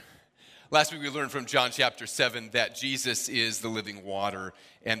Last week we learned from John chapter 7 that Jesus is the living water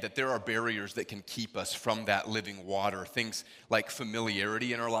and that there are barriers that can keep us from that living water. Things like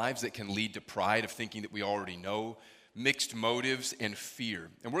familiarity in our lives that can lead to pride of thinking that we already know, mixed motives, and fear.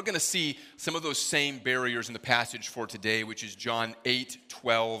 And we're going to see some of those same barriers in the passage for today, which is John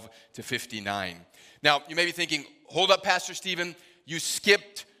 8:12-59. Now, you may be thinking, hold up, Pastor Stephen, you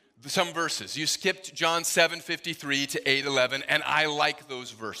skipped some verses. You skipped John 7:53 to 8:11, and I like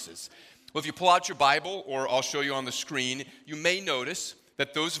those verses. Well, if you pull out your Bible, or I'll show you on the screen, you may notice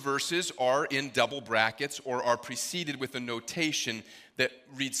that those verses are in double brackets or are preceded with a notation that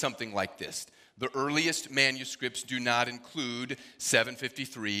reads something like this. The earliest manuscripts do not include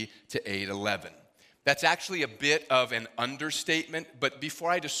 7:53 to 8:11. That's actually a bit of an understatement, but before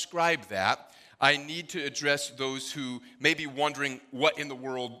I describe that, I need to address those who may be wondering what in the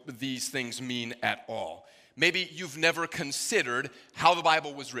world these things mean at all. Maybe you've never considered how the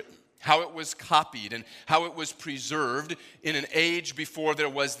Bible was written, how it was copied, and how it was preserved in an age before there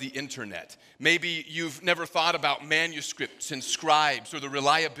was the internet. Maybe you've never thought about manuscripts and scribes or the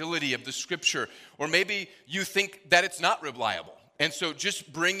reliability of the scripture, or maybe you think that it's not reliable. And so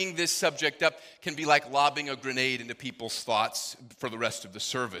just bringing this subject up can be like lobbing a grenade into people's thoughts for the rest of the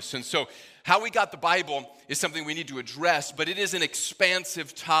service. And so how we got the Bible is something we need to address, but it is an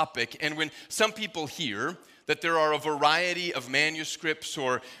expansive topic. And when some people hear that there are a variety of manuscripts,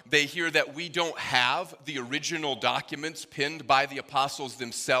 or they hear that we don't have the original documents penned by the apostles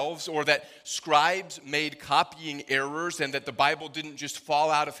themselves, or that scribes made copying errors and that the Bible didn't just fall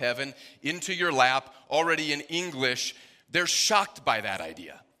out of heaven into your lap already in English, they're shocked by that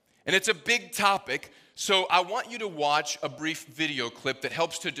idea. And it's a big topic, so I want you to watch a brief video clip that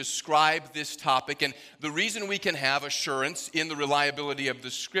helps to describe this topic. And the reason we can have assurance in the reliability of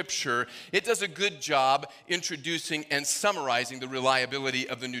the Scripture, it does a good job introducing and summarizing the reliability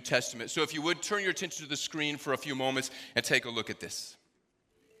of the New Testament. So if you would, turn your attention to the screen for a few moments and take a look at this.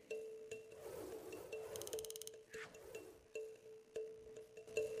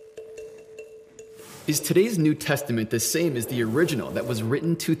 Is today's New Testament the same as the original that was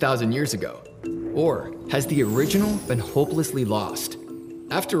written 2,000 years ago? Or has the original been hopelessly lost?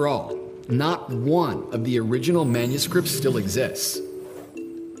 After all, not one of the original manuscripts still exists.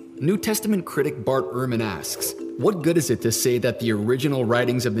 New Testament critic Bart Ehrman asks, what good is it to say that the original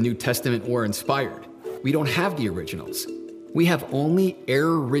writings of the New Testament were inspired? We don't have the originals. We have only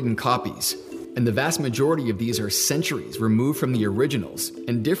error-ridden copies. And the vast majority of these are centuries removed from the originals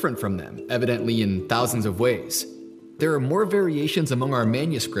and different from them, evidently in thousands of ways. There are more variations among our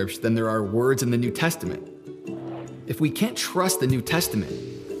manuscripts than there are words in the New Testament. If we can't trust the New Testament,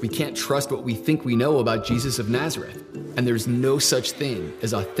 we can't trust what we think we know about Jesus of Nazareth, and there's no such thing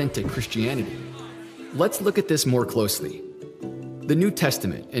as authentic Christianity. Let's look at this more closely. The New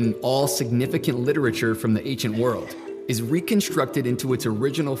Testament, and all significant literature from the ancient world, is reconstructed into its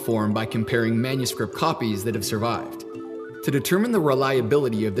original form by comparing manuscript copies that have survived. To determine the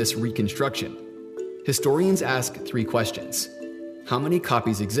reliability of this reconstruction, historians ask 3 questions. How many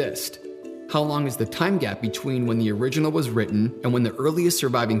copies exist? How long is the time gap between when the original was written and when the earliest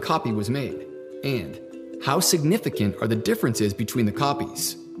surviving copy was made? And how significant are the differences between the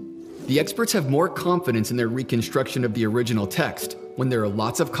copies? The experts have more confidence in their reconstruction of the original text when there are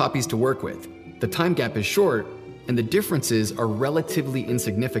lots of copies to work with, the time gap is short, and the differences are relatively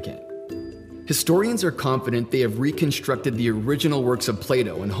insignificant. Historians are confident they have reconstructed the original works of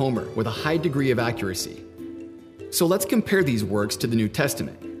Plato and Homer with a high degree of accuracy. So let's compare these works to the New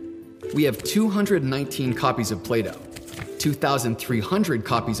Testament. We have 219 copies of Plato, 2,300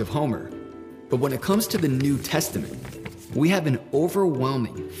 copies of Homer, but when it comes to the New Testament, we have an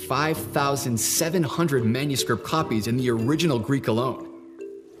overwhelming 5,700 manuscript copies in the original Greek alone.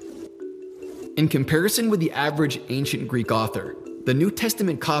 In comparison with the average ancient Greek author, the New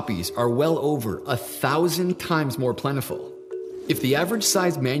Testament copies are well over 1,000 times more plentiful. If the average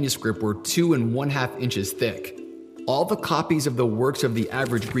sized manuscript were 2½ inches thick, all the copies of the works of the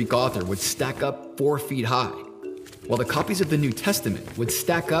average Greek author would stack up 4 feet high, while the copies of the New Testament would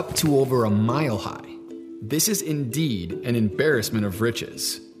stack up to over 1 mile high. This is indeed an embarrassment of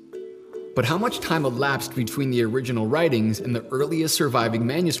riches. But how much time elapsed between the original writings and the earliest surviving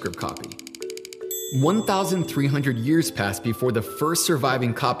manuscript copy? 1,300 years passed before the first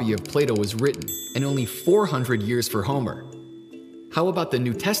surviving copy of Plato was written, and only 400 years for Homer. How about the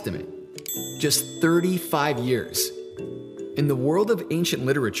New Testament? Just 35 years. In the world of ancient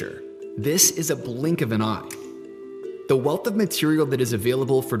literature, this is a blink of an eye. The wealth of material that is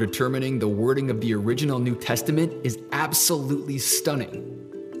available for determining the wording of the original New Testament is absolutely stunning.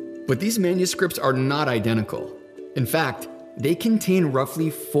 But these manuscripts are not identical. In fact, they contain roughly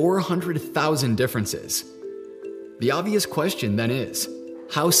 400,000 differences. The obvious question then is,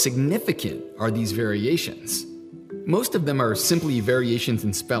 how significant are these variations? Most of them are simply variations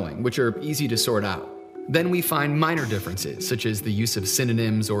in spelling, which are easy to sort out. Then we find minor differences, such as the use of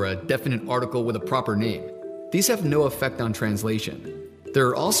synonyms or a definite article with a proper name. These have no effect on translation. There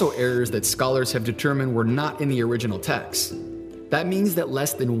are also errors that scholars have determined were not in the original text. That means that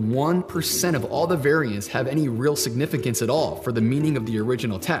less than 1% of all the variants have any real significance at all for the meaning of the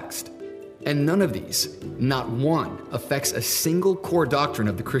original text. And none of these, not one, affects a single core doctrine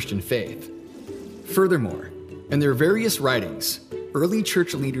of the Christian faith. Furthermore, in their various writings, early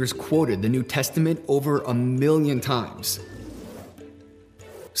church leaders quoted the New Testament over 1 million times.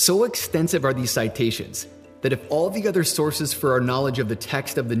 So extensive are these citations that if all the other sources for our knowledge of the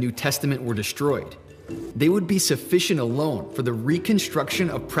text of the New Testament were destroyed, they would be sufficient alone for the reconstruction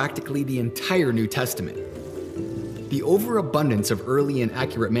of practically the entire New Testament. The overabundance of early and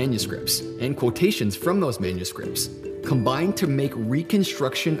accurate manuscripts and quotations from those manuscripts combined to make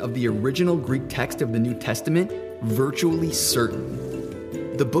reconstruction of the original Greek text of the New Testament virtually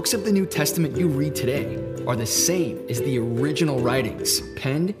certain. The books of the New Testament you read today are the same as the original writings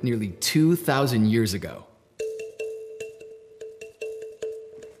penned nearly 2,000 years ago.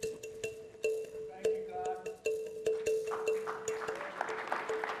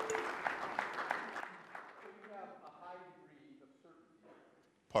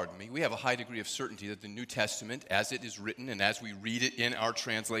 Pardon me, we have a high degree of certainty that the New Testament, as it is written and as we read it in our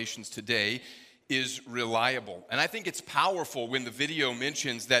translations today, is reliable. And I think it's powerful when the video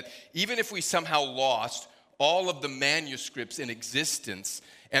mentions that even if we somehow lost all of the manuscripts in existence,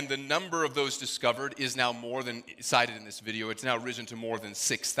 and the number of those discovered is now more than cited in this video, it's now risen to more than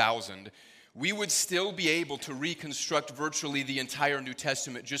 6,000, we would still be able to reconstruct virtually the entire New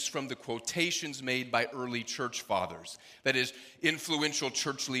Testament just from the quotations made by early church fathers. That is, influential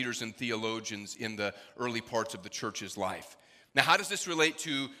church leaders and theologians in the early parts of the church's life. Now, how does this relate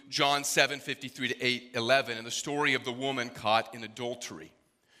to John 7:53 to 8:11 and the story of the woman caught in adultery?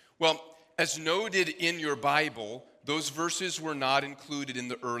 Well, as noted in your Bible, those verses were not included in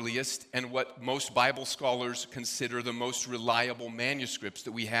the earliest and what most Bible scholars consider the most reliable manuscripts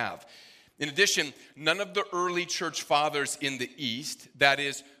that we have. In addition, none of the early church fathers in the East, that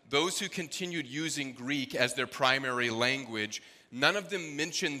is, those who continued using Greek as their primary language, none of them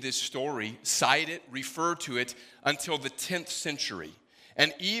mentioned this story, cite it, refer to it until the 10th century.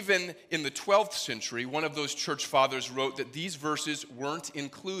 And even in the 12th century, one of those church fathers wrote that these verses weren't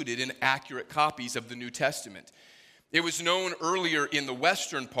included in accurate copies of the New Testament. It was known earlier in the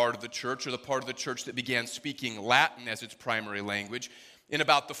western part of the church, or the part of the church that began speaking Latin as its primary language, in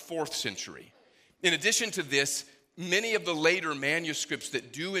about the 4th century. In addition to this, many of the later manuscripts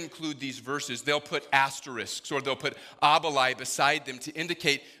that do include these verses, they'll put asterisks or they'll put abelai beside them to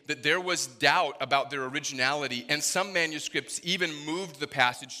indicate that there was doubt about their originality, and some manuscripts even moved the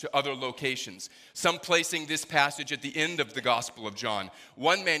passage to other locations, some placing this passage at the end of the Gospel of John.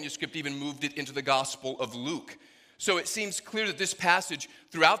 One manuscript even moved it into the Gospel of Luke. So it seems clear that this passage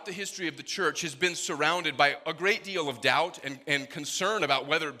throughout the history of the church has been surrounded by a great deal of doubt and concern about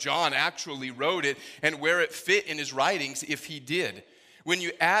whether John actually wrote it and where it fit in his writings if he did. When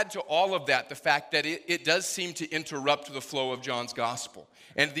you add to all of that the fact that it does seem to interrupt the flow of John's gospel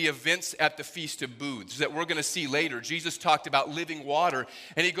and the events at the Feast of Booths that we're going to see later. Jesus talked about living water,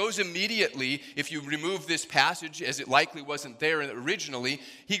 and he goes immediately, if you remove this passage, as it likely wasn't there originally,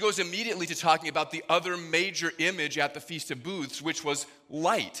 he goes immediately to talking about the other major image at the Feast of Booths, which was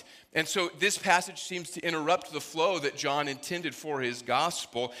light. And so this passage seems to interrupt the flow that John intended for his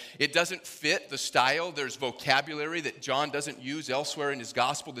gospel. It doesn't fit the style. There's vocabulary that John doesn't use elsewhere in his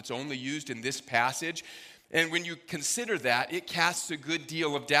gospel that's only used in this passage. And when you consider that, it casts a good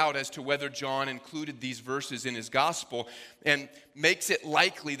deal of doubt as to whether John included these verses in his gospel and makes it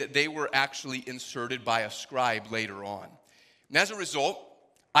likely that they were actually inserted by a scribe later on. And as a result,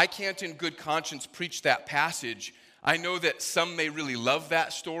 I can't in good conscience preach that passage. I know that some may really love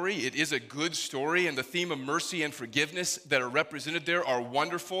that story. It is a good story, and the theme of mercy and forgiveness that are represented there are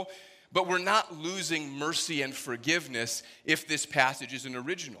wonderful. But we're not losing mercy and forgiveness if this passage is an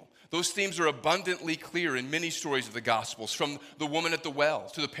original. Those themes are abundantly clear in many stories of the Gospels, from the woman at the well,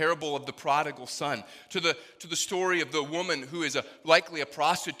 to the parable of the prodigal son, to the story of the woman who is likely a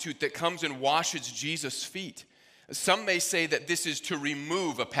prostitute that comes and washes Jesus' feet. Some may say that this is to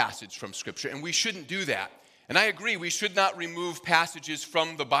remove a passage from Scripture, and we shouldn't do that. And I agree, we should not remove passages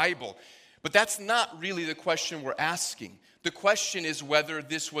from the Bible. But that's not really the question we're asking. The question is whether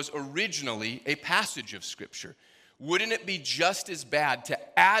this was originally a passage of Scripture. Wouldn't it be just as bad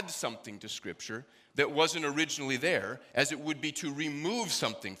to add something to Scripture that wasn't originally there as it would be to remove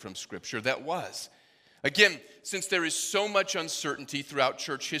something from Scripture that was. Again, since there is so much uncertainty throughout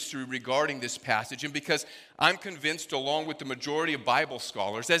church history regarding this passage, and because I'm convinced, along with the majority of Bible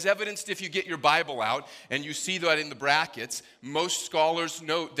scholars, as evidenced if you get your Bible out and you see that in the brackets, most scholars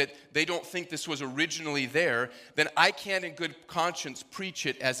note that they don't think this was originally there, then I can't in good conscience preach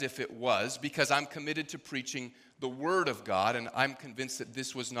it as if it was, because I'm committed to preaching the Word of God, and I'm convinced that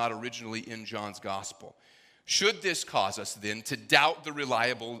this was not originally in John's Gospel. Should this cause us then to doubt the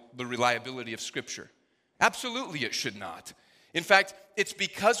reliability of Scripture? Absolutely it should not. In fact, it's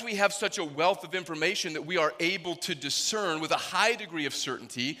because we have such a wealth of information that we are able to discern with a high degree of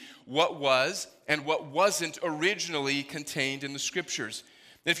certainty what was and what wasn't originally contained in the Scriptures.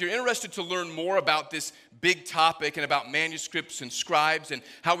 And if you're interested to learn more about this big topic and about manuscripts and scribes and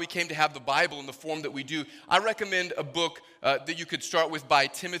how we came to have the Bible in the form that we do, I recommend a book that you could start with by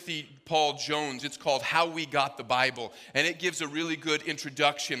Timothy Paul Jones. It's called How We Got the Bible, and it gives a really good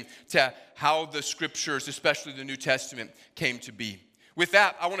introduction to how the Scriptures, especially the New Testament, came to be. With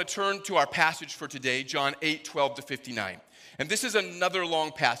that, I want to turn to our passage for today, John 8:12-59. And this is another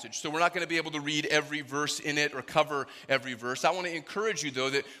long passage, so we're not going to be able to read every verse in it or cover every verse. I want to encourage you, though,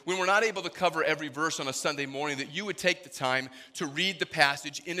 that when we're not able to cover every verse on a Sunday morning, that you would take the time to read the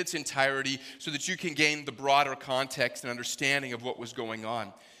passage in its entirety so that you can gain the broader context and understanding of what was going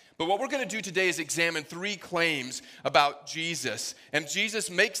on. But what we're going to do today is examine 3 claims about Jesus. And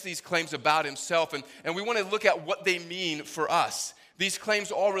Jesus makes these claims about himself, and we want to look at what they mean for us. These claims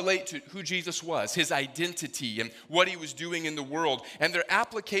all relate to who Jesus was, his identity, and what he was doing in the world. And their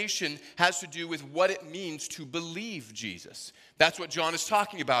application has to do with what it means to believe Jesus. That's what John is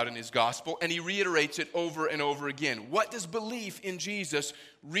talking about in his gospel, and he reiterates it over and over again. What does belief in Jesus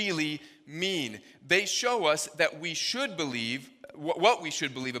really mean? They show us that we should believe, what we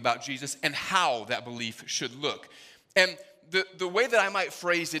should believe about Jesus, and how that belief should look. And the way that I might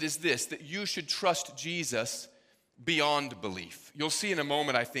phrase it is this, that you should trust Jesus beyond belief. You'll see in a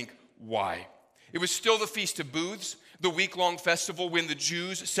moment, I think, why. It was still the Feast of Booths, the week-long festival when the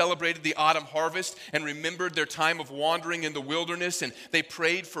Jews celebrated the autumn harvest and remembered their time of wandering in the wilderness, and they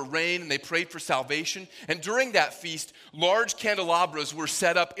prayed for rain and they prayed for salvation. And during that feast, large candelabras were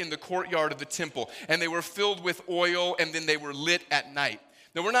set up in the courtyard of the temple, and they were filled with oil, and then they were lit at night.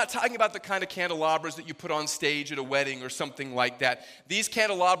 Now, we're not talking about the kind of candelabras that you put on stage at a wedding or something like that. These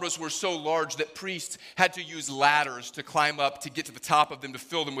candelabras were so large that priests had to use ladders to climb up to get to the top of them to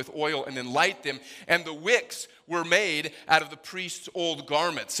fill them with oil and then light them. And the wicks were made out of the priest's old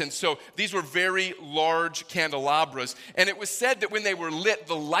garments. And so these were very large candelabras. And it was said that when they were lit,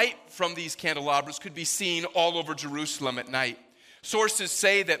 the light from these candelabras could be seen all over Jerusalem at night. Sources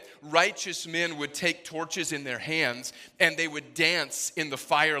say that righteous men would take torches in their hands and they would dance in the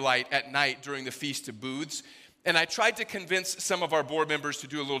firelight at night during the Feast of Booths. And I tried to convince some of our board members to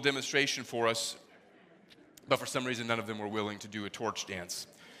do a little demonstration for us, but for some reason none of them were willing to do a torch dance.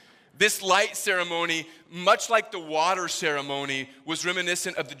 This light ceremony, much like the water ceremony, was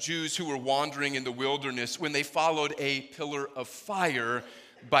reminiscent of the Jews who were wandering in the wilderness when they followed a pillar of fire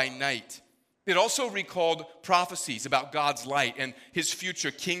by night. It also recalled prophecies about God's light and his future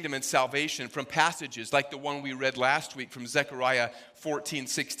kingdom and salvation from passages like the one we read last week from Zechariah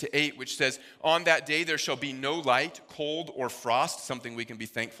 14:6-8, which says, "On that day there shall be no light, cold, or frost," something we can be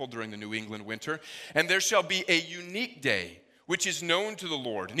thankful during the New England winter, "and there shall be a unique day, which is known to the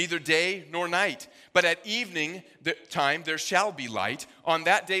Lord, neither day nor night. But at evening time there shall be light. On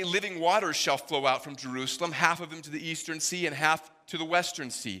that day living waters shall flow out from Jerusalem, half of them to the eastern sea and half to the western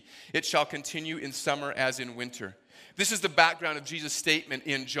sea. It shall continue in summer as in winter." This is the background of Jesus' statement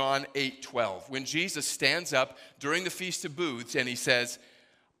in John 8:12, when Jesus stands up during the Feast of Booths and he says,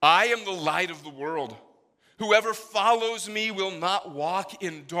 "I am the light of the world. Whoever follows me will not walk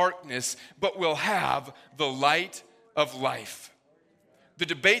in darkness, but will have the light of life." The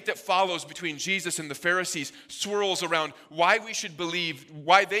debate that follows between Jesus and the Pharisees swirls around why they should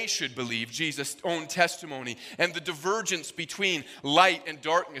believe Jesus' own testimony, and the divergence between light and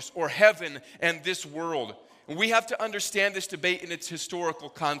darkness, or heaven and this world. And we have to understand this debate in its historical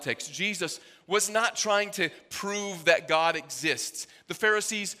context. Jesus was not trying to prove that God exists. The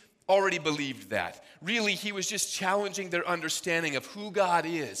Pharisees already believed that. Really, he was just challenging their understanding of who God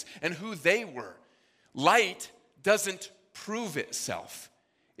is and who they were. Light doesn't prove itself.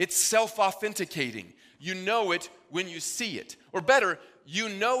 It's self-authenticating. You know it when you see it. Or better, you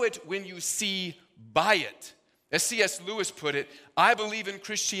know it when you see by it. As C.S. Lewis put it, "I believe in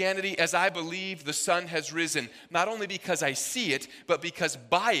Christianity as I believe the sun has risen, not only because I see it, but because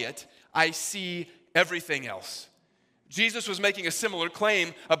by it I see everything else." Jesus was making a similar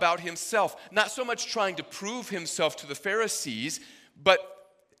claim about himself, not so much trying to prove himself to the Pharisees,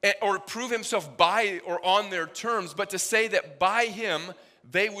 or prove himself by or on their terms, but to say that by him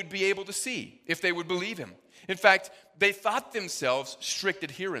they would be able to see if they would believe him. In fact, they thought themselves strict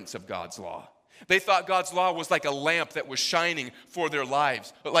adherents of God's law. They thought God's law was like a lamp that was shining for their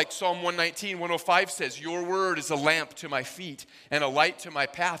lives. But like Psalm 119, 105 says, your word is a lamp to my feet and a light to my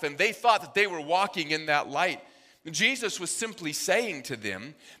path. And they thought that they were walking in that light. Jesus was simply saying to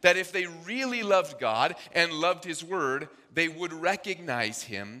them that if they really loved God and loved his word, they would recognize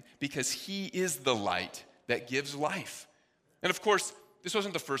him because he is the light that gives life. And of course, this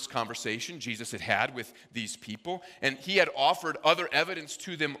wasn't the first conversation Jesus had had with these people, and he had offered other evidence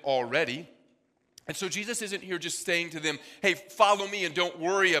to them already. And so Jesus isn't here just saying to them, hey, follow me and don't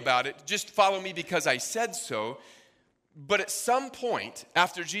worry about it. Just follow me because I said so. But at some point,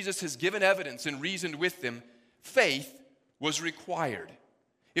 after Jesus has given evidence and reasoned with them, faith was required.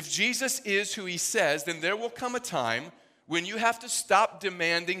 If Jesus is who he says, then there will come a time when you have to stop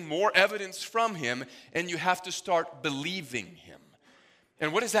demanding more evidence from him and you have to start believing him.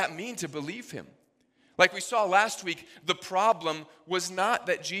 And what does that mean to believe him? Like we saw last week, the problem was not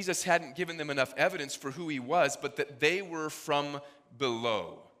that Jesus hadn't given them enough evidence for who he was, but that they were from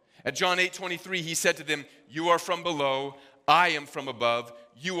below. At John 8:23, he said to them, you are from below, I am from above,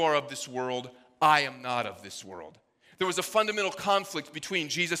 you are of this world, I am not of this world. There was a fundamental conflict between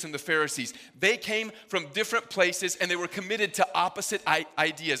Jesus and the Pharisees. They came from different places and they were committed to opposite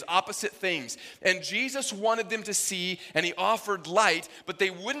ideas, opposite things. And Jesus wanted them to see, and he offered light, but they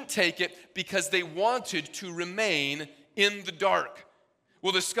wouldn't take it because they wanted to remain in the dark.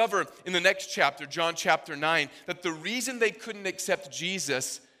 We'll discover in the next chapter, John chapter 9, that the reason they couldn't accept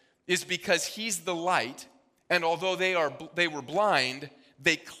Jesus is because he's the light, and although they were blind,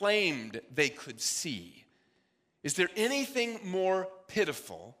 they claimed they could see. Is there anything more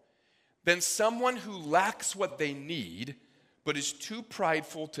pitiful than someone who lacks what they need but is too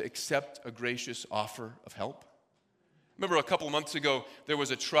prideful to accept a gracious offer of help? Remember a couple of months ago, there was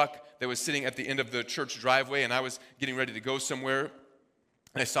a truck that was sitting at the end of the church driveway, and I was getting ready to go somewhere.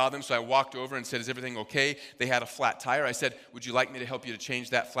 And I saw them, so I walked over and said, is everything okay? They had a flat tire. I said, would you like me to help you to change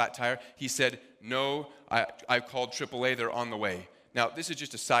that flat tire? He said, no, I called AAA, they're on the way. Now, this is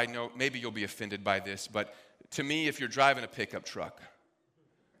just a side note. Maybe you'll be offended by this, but to me, if you're driving a pickup truck,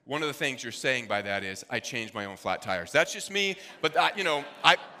 one of the things you're saying by that is, I changed my own flat tires. That's just me, but I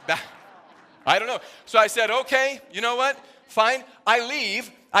don't know. So I said, okay, you know what? Fine. I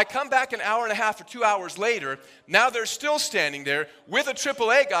leave. I come back an hour and a half or 2 hours later. Now they're still standing there with a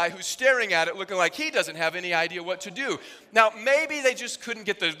AAA guy who's staring at it looking like he doesn't have any idea what to do. Now, maybe they just couldn't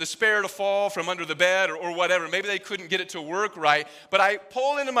get the spare to fall from under the bed or whatever. Maybe they couldn't get it to work right. But I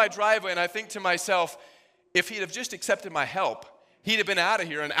pull into my driveway and I think to myself, if he'd have just accepted my help, he'd have been out of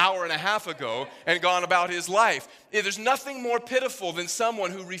here an hour and a half ago and gone about his life. There's nothing more pitiful than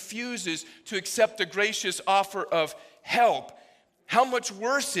someone who refuses to accept a gracious offer of help. How much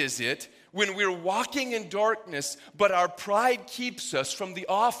worse is it when we're walking in darkness, but our pride keeps us from the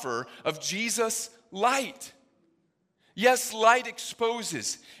offer of Jesus' light? Yes, light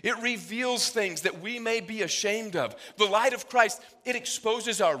exposes. It reveals things that we may be ashamed of. The light of Christ, it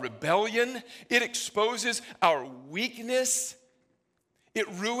exposes our rebellion. It exposes our weakness. It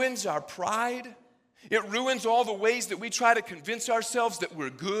ruins our pride. It ruins all the ways that we try to convince ourselves that we're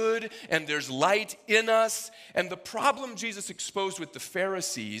good and there's light in us. And the problem Jesus exposed with the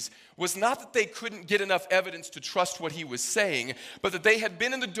Pharisees was not that they couldn't get enough evidence to trust what he was saying, but that they had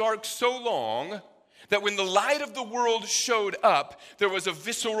been in the dark so long that when the light of the world showed up, there was a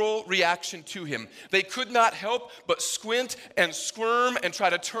visceral reaction to him. They could not help but squint and squirm and try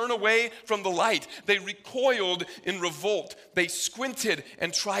to turn away from the light. They recoiled in revolt. They squinted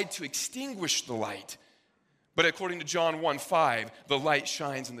and tried to extinguish the light. But according to John 1:5, the light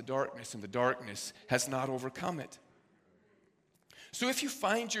shines in the darkness, and the darkness has not overcome it. So if you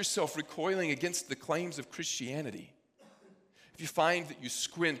find yourself recoiling against the claims of Christianity, if you find that you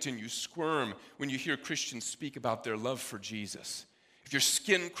squint and you squirm when you hear Christians speak about their love for Jesus, if your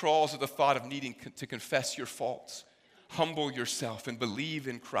skin crawls at the thought of needing to confess your faults, humble yourself and believe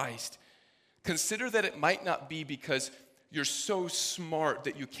in Christ, consider that it might not be because you're so smart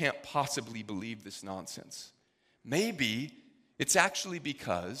that you can't possibly believe this nonsense. Maybe it's actually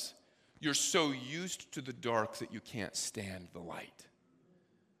because you're so used to the dark that you can't stand the light.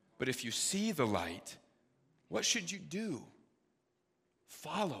 But if you see the light, what should you do?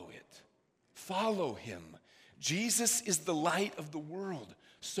 Follow it. Follow him. Jesus is the light of the world,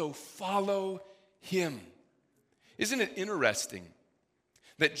 so follow him. Isn't it interesting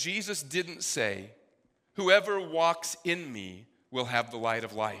that Jesus didn't say, Whoever walks in me will have the light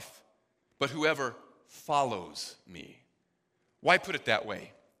of life, but whoever follows me. Why put it that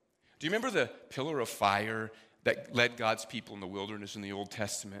way? Do you remember the pillar of fire that led God's people in the wilderness in the Old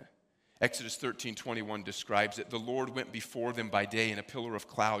Testament? Exodus 13:21 describes it. The Lord went before them by day in a pillar of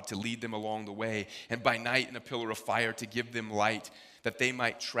cloud to lead them along the way, and by night in a pillar of fire to give them light, that they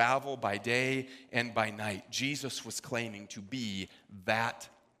might travel by day and by night. Jesus was claiming to be that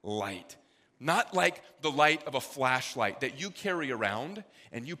light. Not like the light of a flashlight that you carry around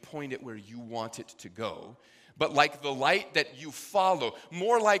and you point it where you want it to go, but like the light that you follow,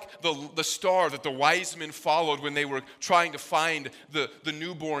 more like the star that the wise men followed when they were trying to find the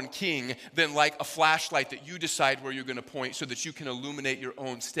newborn king, than like a flashlight that you decide where you're going to point so that you can illuminate your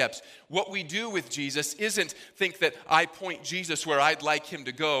own steps. What we do with Jesus isn't think that I point Jesus where I'd like him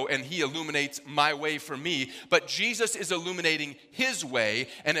to go and he illuminates my way for me, but Jesus is illuminating his way,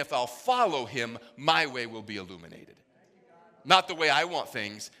 and if I'll follow him, my way will be illuminated. Not the way I want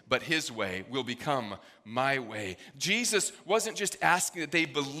things, but his way will become my way. Jesus wasn't just asking that they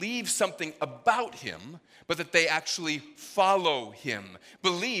believe something about him, but that they actually follow him.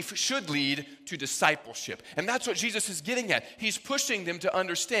 Belief should lead to discipleship. And that's what Jesus is getting at. He's pushing them to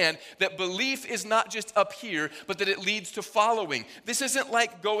understand that belief is not just up here, but that it leads to following. This isn't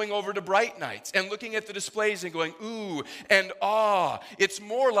like going over to Bright Nights and looking at the displays and going, ooh and ah. It's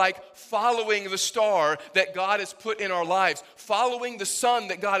more like following the star that God has put in our lives, following the sun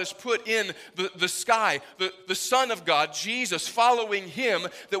that God has put in the sky, the Son of God, Jesus, following him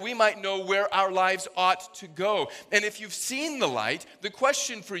that we might know where our lives ought to go. And if you've seen the light, the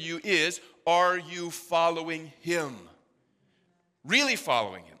question for you is, are you following him? Really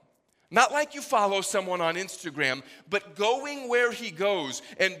following him. Not like you follow someone on Instagram, but going where he goes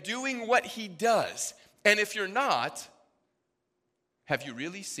and doing what he does. And if you're not, have you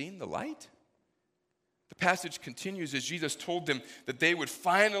really seen the light? The passage continues as Jesus told them that they would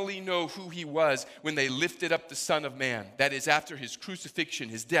finally know who he was when they lifted up the Son of Man. That is, after his crucifixion,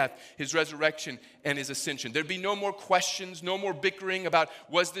 his death, his resurrection, and his ascension. There'd be no more questions, no more bickering about,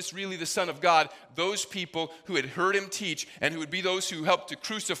 was this really the Son of God? Those people who had heard him teach and who would be those who helped to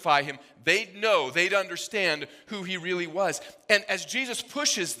crucify him, they'd know, they'd understand who he really was. And as Jesus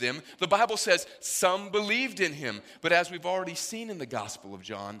pushes them, the Bible says some believed in him. But as we've already seen in the Gospel of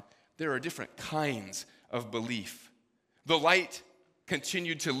John, there are different kinds of belief. The light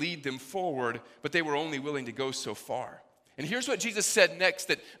continued to lead them forward, but they were only willing to go so far. And here's what Jesus said next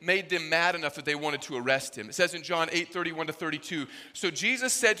that made them mad enough that they wanted to arrest him. It says in John 8:31-32, so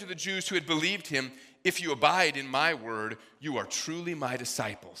Jesus said to the Jews who had believed him, if you abide in my word, you are truly my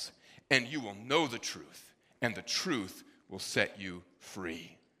disciples, and you will know the truth, and the truth will set you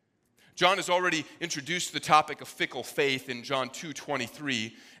free. John has already introduced the topic of fickle faith in John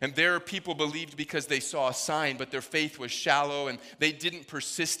 2:23, and there people believed because they saw a sign, but their faith was shallow and they didn't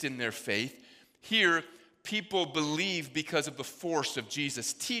persist in their faith. Here, people believe because of the force of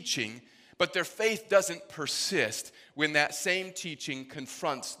Jesus' teaching, but their faith doesn't persist when that same teaching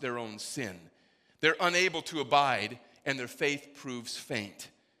confronts their own sin. They're unable to abide, and their faith proves faint.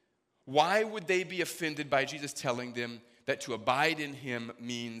 Why would they be offended by Jesus telling them that to abide in him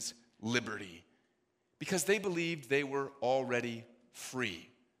means liberty? Because they believed they were already free.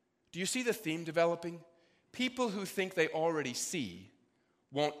 Do you see the theme developing? People who think they already see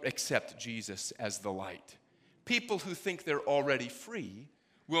won't accept Jesus as the light. People who think they're already free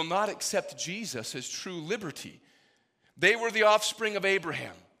will not accept Jesus as true liberty. They were the offspring of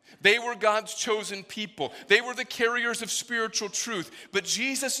Abraham. They were God's chosen people. They were the carriers of spiritual truth. But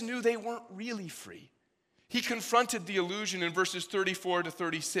Jesus knew they weren't really free. He confronted the illusion in verses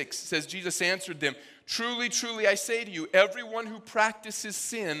 34-36. It says, Jesus answered them, truly, truly, I say to you, everyone who practices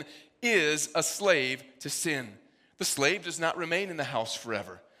sin is a slave to sin. The slave does not remain in the house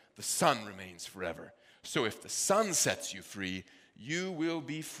forever. The son remains forever. So if the son sets you free, you will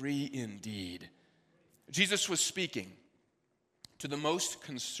be free indeed. Jesus was speaking to the most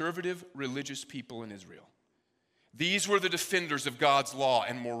conservative religious people in Israel. These were the defenders of God's law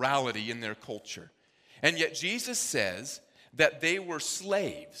and morality in their culture. And yet Jesus says that they were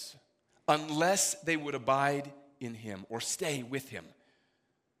slaves unless they would abide in him or stay with him.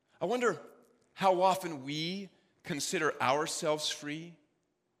 I wonder how often we consider ourselves free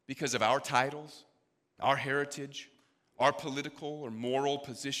because of our titles, our heritage, our political or moral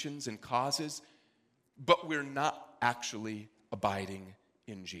positions and causes, but we're not actually abiding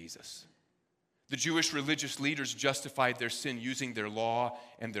in Jesus. The Jewish religious leaders justified their sin using their law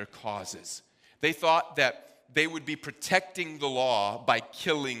and their causes. They thought that they would be protecting the law by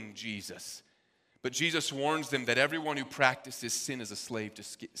killing Jesus. But Jesus warns them that everyone who practices sin is a slave to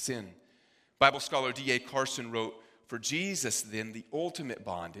sin. Bible scholar D.A. Carson wrote, "For Jesus, then, the ultimate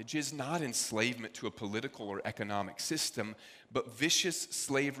bondage is not enslavement to a political or economic system, but vicious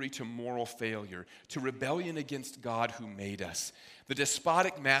slavery to moral failure, to rebellion against God who made us. The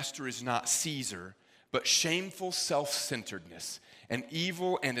despotic master is not Caesar, but shameful self-centeredness, an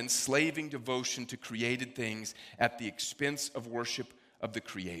evil and enslaving devotion to created things at the expense of worship of the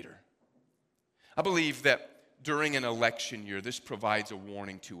Creator." I believe that during an election year, this provides a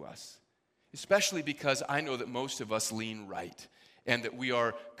warning to us, especially because I know that most of us lean right and that we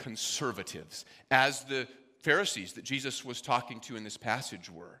are conservatives, as the Pharisees that Jesus was talking to in this passage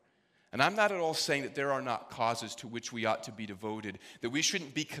were. And I'm not at all saying that there are not causes to which we ought to be devoted, that we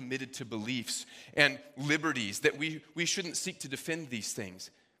shouldn't be committed to beliefs and liberties, that we shouldn't seek to defend these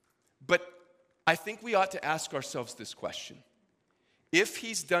things. But I think we ought to ask ourselves this question. If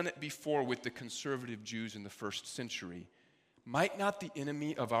he's done it before with the conservative Jews in the first century, might not the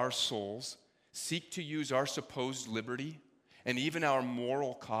enemy of our souls seek to use our supposed liberty and even our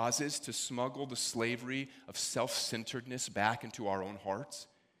moral causes to smuggle the slavery of self-centeredness back into our own hearts?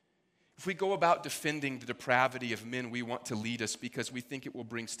 If we go about defending the depravity of men we want to lead us because we think it will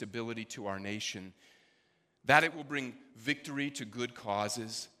bring stability to our nation, that it will bring victory to good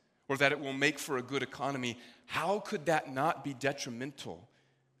causes, or that it will make for a good economy, how could that not be detrimental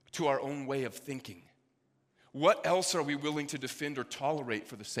to our own way of thinking? What else are we willing to defend or tolerate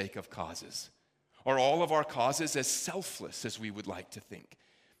for the sake of causes? Are all of our causes as selfless as we would like to think?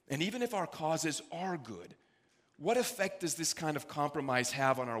 And even if our causes are good, what effect does this kind of compromise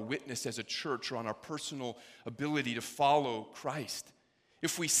have on our witness as a church or on our personal ability to follow Christ?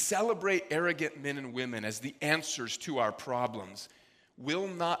 If we celebrate arrogant men and women as the answers to our problems, will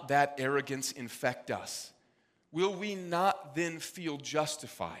not that arrogance infect us? Will we not then feel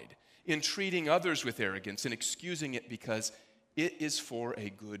justified in treating others with arrogance and excusing it because it is for a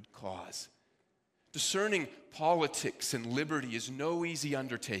good cause? Discerning politics and liberty is no easy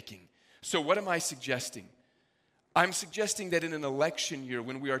undertaking. So what am I suggesting? I'm suggesting that in an election year,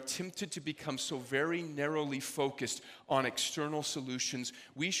 when we are tempted to become so very narrowly focused on external solutions,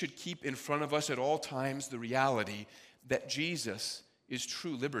 we should keep in front of us at all times the reality that Jesus is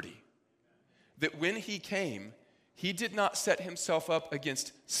true liberty. That when he came, he did not set himself up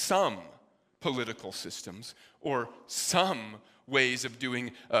against some political systems or some ways of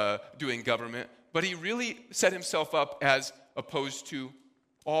doing government, but he really set himself up as opposed to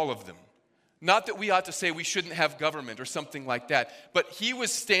all of them. Not that we ought to say we shouldn't have government or something like that, but he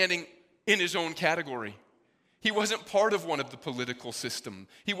was standing in his own category. He wasn't part of one of the political system.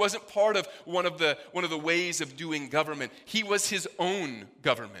 He wasn't part of one of the ways of doing government. He was his own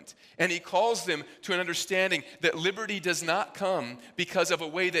government. And he calls them to an understanding that liberty does not come because of a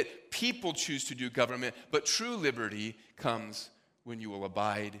way that people choose to do government, but true liberty comes when you will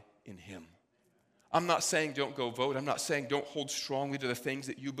abide in him. I'm not saying don't go vote. I'm not saying don't hold strongly to the things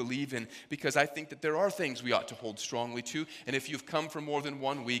that you believe in, because I think that there are things we ought to hold strongly to. And if you've come for more than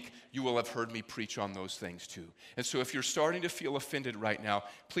 1 week, you will have heard me preach on those things too. And so if you're starting to feel offended right now,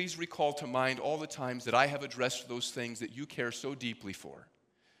 please recall to mind all the times that I have addressed those things that you care so deeply for.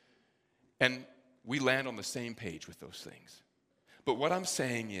 And we land on the same page with those things. But what I'm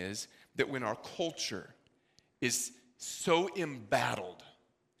saying is that when our culture is so embattled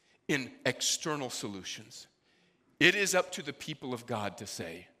in external solutions, it is up to the people of God to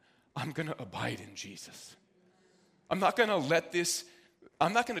say, I'm going to abide in Jesus. I'm not going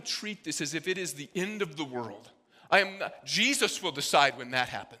to treat this as if it is the end of the world. Jesus will decide when that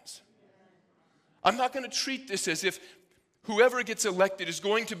happens. I'm not going to treat this as if whoever gets elected is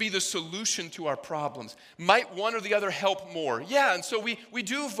going to be the solution to our problems. Might one or the other help more? Yeah, and so we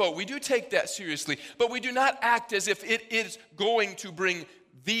do vote. We do take that seriously. But we do not act as if it is going to bring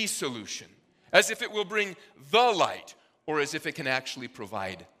the solution, as if it will bring the light, or as if it can actually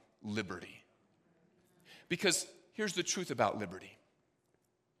provide liberty. Because here's the truth about liberty.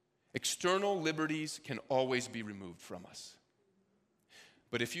 External liberties can always be removed from us.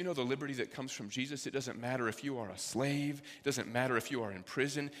 But if you know the liberty that comes from Jesus, it doesn't matter if you are a slave. It doesn't matter if you are in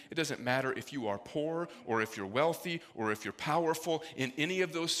prison. It doesn't matter if you are poor or if you're wealthy or if you're powerful. In any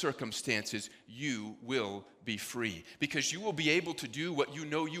of those circumstances, you will be free, because you will be able to do what you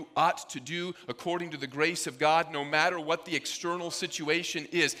know you ought to do according to the grace of God, no matter what the external situation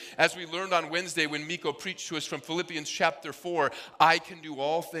is. As we learned on Wednesday when Miko preached to us from Philippians chapter 4, I can do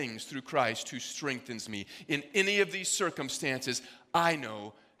all things through Christ who strengthens me. In any of these circumstances, I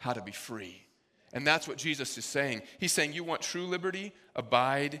know how to be free. And that's what Jesus is saying. He's saying, you want true liberty?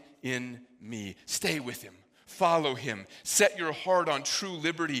 Abide in me. Stay with him. follow him. Set your heart on true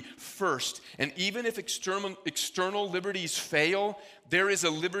liberty first. And even if external liberties fail, there is a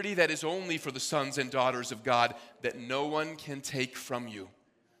liberty that is only for the sons and daughters of God that no one can take from you.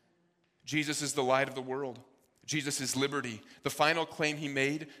 Jesus is the light of the world. Jesus is liberty. The final claim he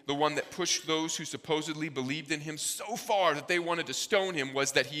made, the one that pushed those who supposedly believed in him so far that they wanted to stone him,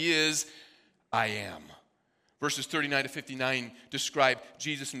 was that he is, I am. Verses 39 to 59 describe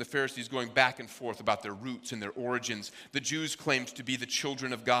Jesus and the Pharisees going back and forth about their roots and their origins. The Jews claimed to be the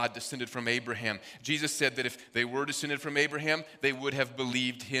children of God, descended from Abraham. Jesus said that if they were descended from Abraham, they would have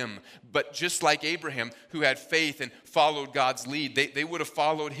believed him. But just like Abraham, who had faith and followed God's lead, they would have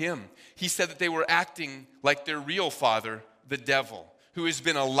followed him. He said that they were acting like their real father, the devil, who has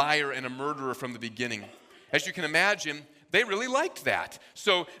been a liar and a murderer from the beginning. As you can imagine, they really liked that.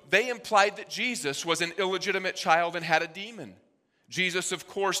 So they implied that Jesus was an illegitimate child and had a demon. Jesus, of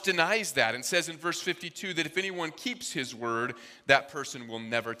course, denies that and says in verse 52 that if anyone keeps his word, that person will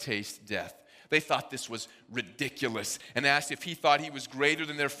never taste death. They thought this was ridiculous and asked if he thought he was greater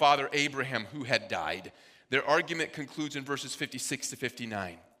than their father Abraham, who had died. Their argument concludes in verses 56 to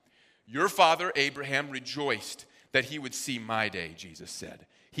 59. Your father Abraham rejoiced that he would see my day, Jesus said.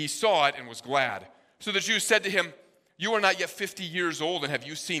 He saw it and was glad. So the Jews said to him, you are not yet 50 years old, and have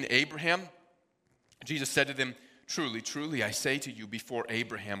you seen Abraham? Jesus said to them, truly, truly, I say to you, before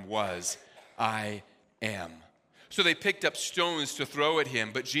Abraham was, I am. So they picked up stones to throw at him,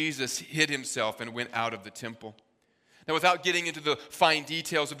 but Jesus hid himself and went out of the temple. Now, without getting into the fine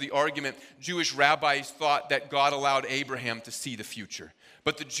details of the argument, Jewish rabbis thought that God allowed Abraham to see the future.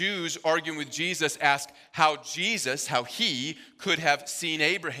 But the Jews arguing with Jesus asked how he could have seen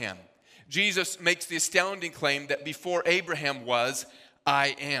Abraham. Jesus makes the astounding claim that before Abraham was,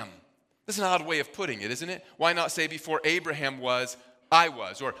 I am. That's an odd way of putting it, isn't it? Why not say before Abraham was, I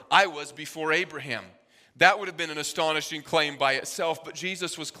was, or I was before Abraham? That would have been an astonishing claim by itself, but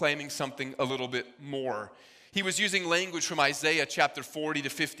Jesus was claiming something a little bit more. He was using language from Isaiah chapter 40 to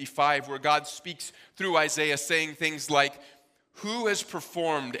 55, where God speaks through Isaiah saying things like, who has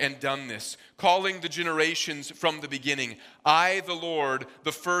performed and done this, calling the generations from the beginning? I, the Lord,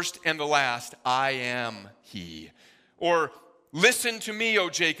 the first and the last, I am he. Or, listen to me, O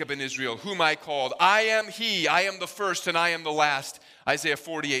Jacob and Israel, whom I called. I am he, I am the first and I am the last. Isaiah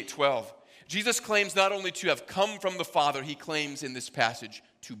 48:12. Jesus claims not only to have come from the Father, he claims in this passage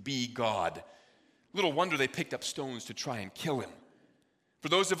to be God. Little wonder they picked up stones to try and kill him. For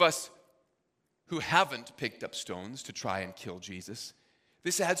those of us who haven't picked up stones to try and kill Jesus,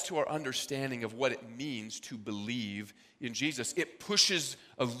 this adds to our understanding of what it means to believe in Jesus. It pushes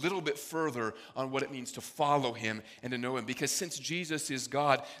a little bit further on what it means to follow him and to know him. Because since Jesus is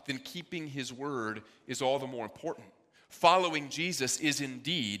God, then keeping his word is all the more important. Following Jesus is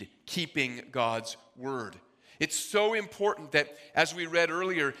indeed keeping God's word. It's so important that, as we read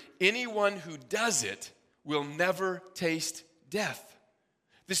earlier, anyone who does it will never taste death.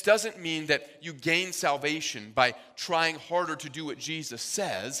 This doesn't mean that you gain salvation by trying harder to do what Jesus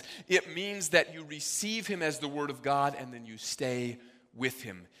says. It means that you receive him as the Word of God and then you stay with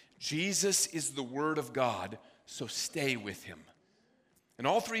him. Jesus is the Word of God, so stay with him. And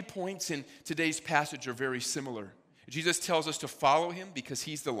all 3 points in today's passage are very similar. Jesus tells us to follow him because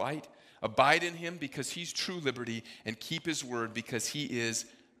he's the light, abide in him because he's true liberty, and keep his word because he is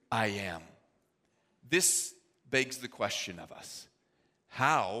I am. This begs the question of us.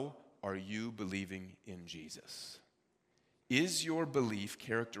 How are you believing in Jesus? Is your belief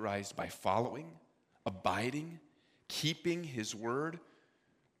characterized by following, abiding, keeping his word?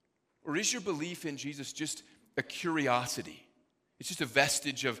 Or is your belief in Jesus just a curiosity? It's just a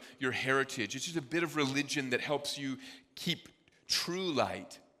vestige of your heritage. It's just a bit of religion that helps you keep true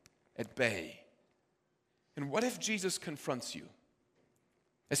light at bay. And what if Jesus confronts you?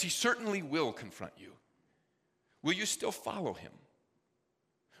 As he certainly will confront you. Will you still follow him?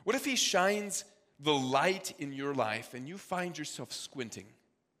 What if he shines the light in your life and you find yourself squinting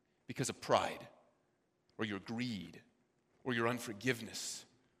because of pride or your greed or your unforgiveness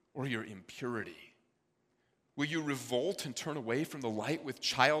or your impurity? Will you revolt and turn away from the light with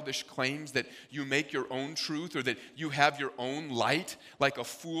childish claims that you make your own truth or that you have your own light, like a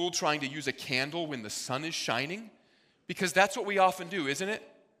fool trying to use a candle when the sun is shining? Because that's what we often do, isn't it?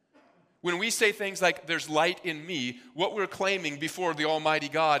 When we say things like, there's light in me, what we're claiming before the Almighty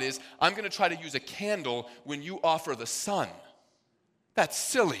God is, I'm going to try to use a candle when you offer the sun. That's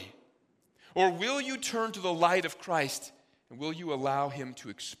silly. Or will you turn to the light of Christ and will you allow him to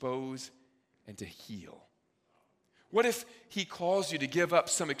expose and to heal? What if he calls you to give up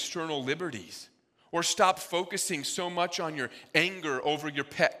some external liberties or stop focusing so much on your anger over your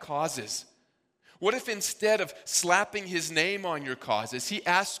pet causes? What if instead of slapping his name on your causes, he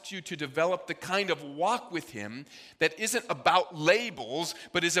asks you to develop the kind of walk with him that isn't about labels,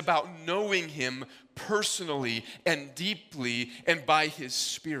 but is about knowing him personally and deeply and by his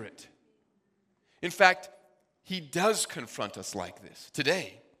Spirit? In fact, he does confront us like this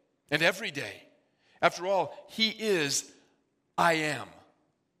today and every day. After all, he is I am.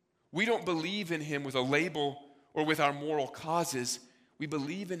 We don't believe in him with a label or with our moral causes. We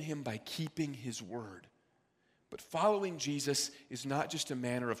believe in him by keeping his word. But following Jesus is not just a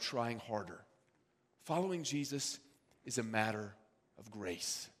matter of trying harder. Following Jesus is a matter of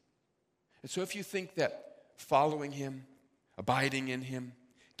grace. And so if you think that following him, abiding in him,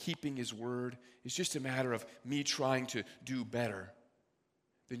 keeping his word is just a matter of me trying to do better,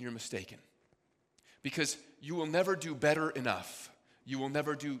 then you're mistaken. Because you will never do better enough. You will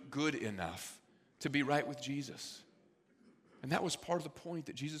never do good enough to be right with Jesus. And that was part of the point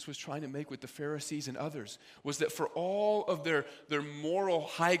that Jesus was trying to make with the Pharisees and others, was that for all of their moral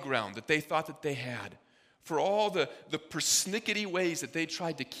high ground that they thought that they had, for all the persnickety ways that they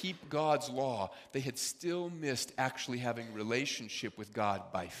tried to keep God's law, they had still missed actually having relationship with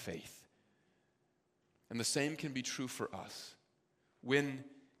God by faith. And the same can be true for us. When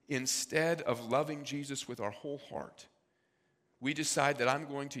instead of loving Jesus with our whole heart, we decide that I'm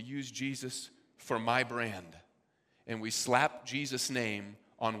going to use Jesus for my brand, and we slap Jesus' name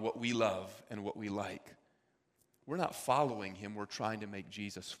on what we love and what we like, we're not following him, we're trying to make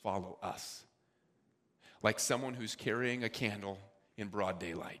Jesus follow us. Like someone who's carrying a candle in broad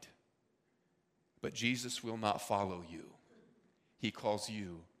daylight. But Jesus will not follow you. He calls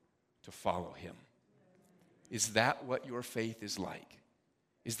you to follow him. Is that what your faith is like?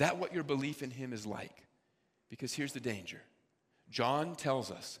 Is that what your belief in him is like? Because here's the danger. John tells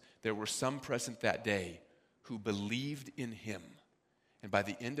us there were some present that day who believed in him. And by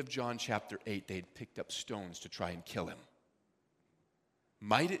the end of John chapter 8, they'd picked up stones to try and kill him.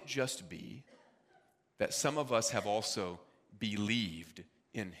 Might it just be that some of us have also believed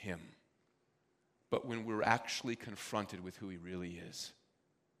in him, but when we're actually confronted with who he really is,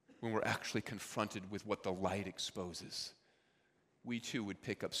 when we're actually confronted with what the light exposes, we too would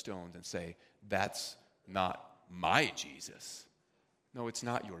pick up stones and say, that's not my Jesus. No, it's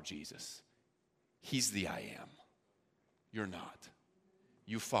not your Jesus. He's the I am. You're not.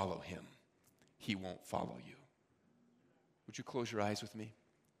 You follow him. He won't follow you. Would you close your eyes with me?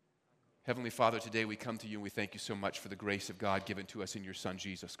 Heavenly Father, today we come to you and we thank you so much for the grace of God given to us in your Son,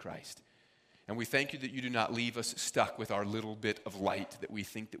 Jesus Christ. And we thank you that you do not leave us stuck with our little bit of light that we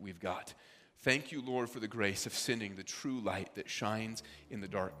think that we've got. Thank you, Lord, for the grace of sending the true light that shines in the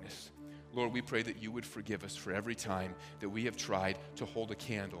darkness. Lord, we pray that you would forgive us for every time that we have tried to hold a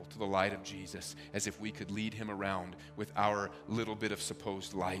candle to the light of Jesus as if we could lead him around with our little bit of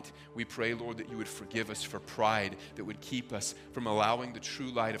supposed light. We pray, Lord, that you would forgive us for pride that would keep us from allowing the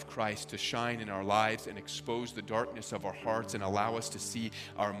true light of Christ to shine in our lives and expose the darkness of our hearts and allow us to see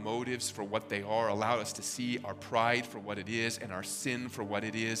our motives for what they are, allow us to see our pride for what it is and our sin for what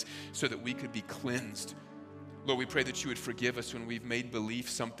it is so that we could be cleansed. Lord, we pray that you would forgive us when we've made belief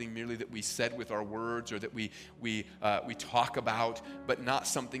something merely that we said with our words or that we talk about, but not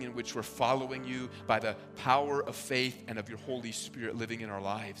something in which we're following you by the power of faith and of your Holy Spirit living in our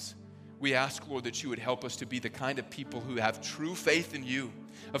lives. We ask, Lord, that you would help us to be the kind of people who have true faith in you,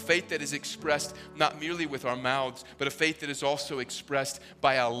 a faith that is expressed not merely with our mouths, but a faith that is also expressed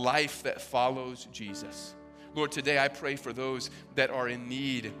by a life that follows Jesus. Lord, today I pray for those that are in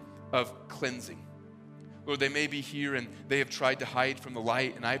need of cleansing. Lord, they may be here and they have tried to hide from the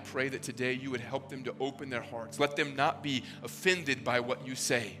light, and I pray that today you would help them to open their hearts. Let them not be offended by what you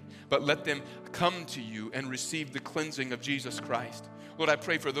say, but let them come to you and receive the cleansing of Jesus Christ. Lord, I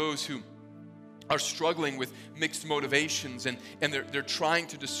pray for those who are struggling with mixed motivations and they're trying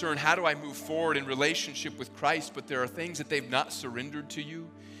to discern, how do I move forward in relationship with Christ, but there are things that they've not surrendered to you,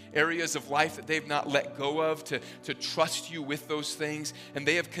 areas of life that they've not let go of to trust you with those things, and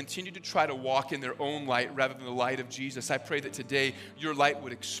they have continued to try to walk in their own light rather than the light of Jesus. I pray that today your light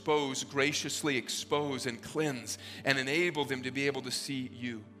would graciously expose and cleanse and enable them to be able to see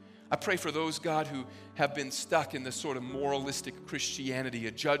you. I pray for those, God, who have been stuck in this sort of moralistic Christianity,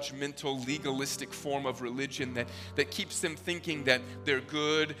 a judgmental, legalistic form of religion that keeps them thinking that they're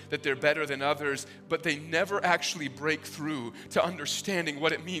good, that they're better than others, but they never actually break through to understanding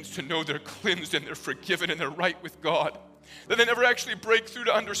what it means to know they're cleansed and they're forgiven and they're right with God. That they never actually break through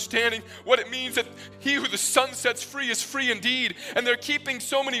to understanding what it means that he who the Son sets free is free indeed, and they're keeping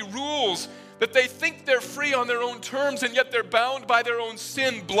so many rules that they think they're free on their own terms, and yet they're bound by their own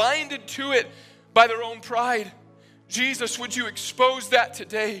sin, blinded to it by their own pride. Jesus, would you expose that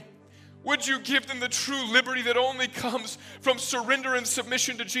today? Would you give them the true liberty that only comes from surrender and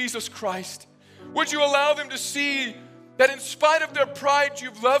submission to Jesus Christ? Would you allow them to see that in spite of their pride,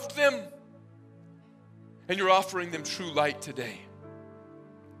 you've loved them and you're offering them true light today?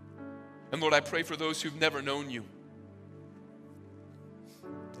 And Lord, I pray for those who've never known you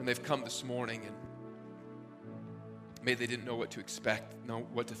and they've come this morning and maybe they didn't know what to expect, know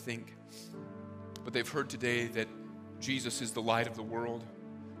what to think, but they've heard today that Jesus is the light of the world.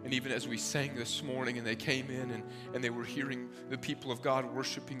 And even as we sang this morning and they came in and they were hearing the people of God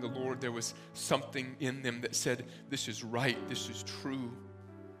worshiping the Lord, there was something in them that said, this is right, this is true.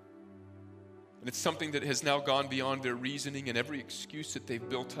 And it's something that has now gone beyond their reasoning and every excuse that they've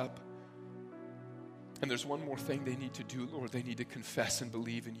built up. And there's one more thing they need to do, Lord. They need to confess and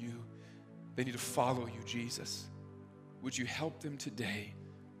believe in you. They need to follow you, Jesus. Would you help them today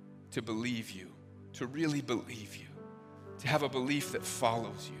to believe you, to really believe you, to have a belief that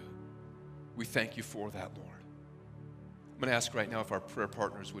follows you? We thank you for that, Lord. I'm going to ask right now if our prayer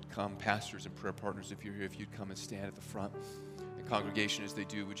partners would come, pastors and prayer partners, if you're here, if you'd come and stand at the front. The congregation, as they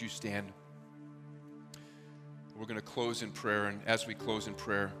do, would you stand? We're going to close in prayer, and as we close in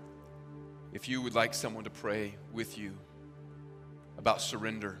prayer, if you would like someone to pray with you about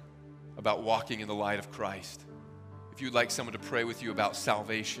surrender, about walking in the light of Christ, if you'd like someone to pray with you about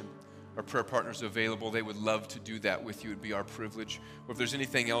salvation, our prayer partners are available. They would love to do that with you. It would be our privilege. Or if there's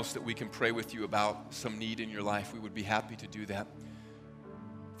anything else that we can pray with you about, some need in your life, we would be happy to do that.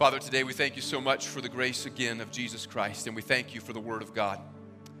 Father, today we thank you so much for the grace again of Jesus Christ, and we thank you for the Word of God.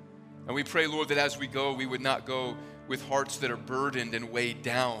 And we pray, Lord, that as we go, we would not go with hearts that are burdened and weighed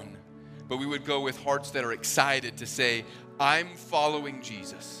down, but we would go with hearts that are excited to say, I'm following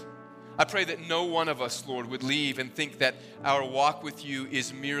Jesus. I pray that no one of us, Lord, would leave and think that our walk with you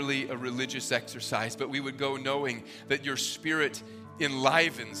is merely a religious exercise, but we would go knowing that your Spirit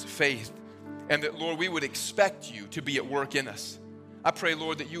enlivens faith and that, Lord, we would expect you to be at work in us. I pray,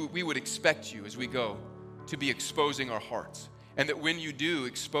 Lord, that we would expect you as we go to be exposing our hearts, and that when you do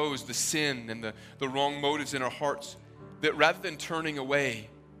expose the sin and the wrong motives in our hearts, that rather than turning away,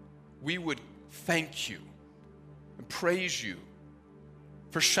 we would thank you and praise you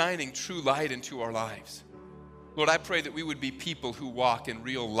for shining true light into our lives. Lord, I pray that we would be people who walk in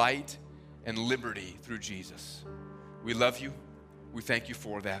real light and liberty through Jesus. We love you. We thank you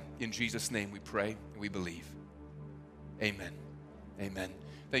for that. In Jesus' name we pray and we believe. Amen. Amen.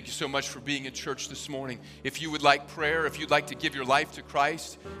 Thank you so much for being in church this morning. If you would like prayer, if you'd like to give your life to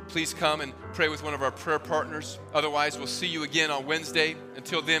Christ, please come and pray with one of our prayer partners. Otherwise, we'll see you again on Wednesday.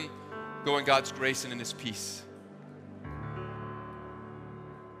 Until then, go in God's grace and in his peace.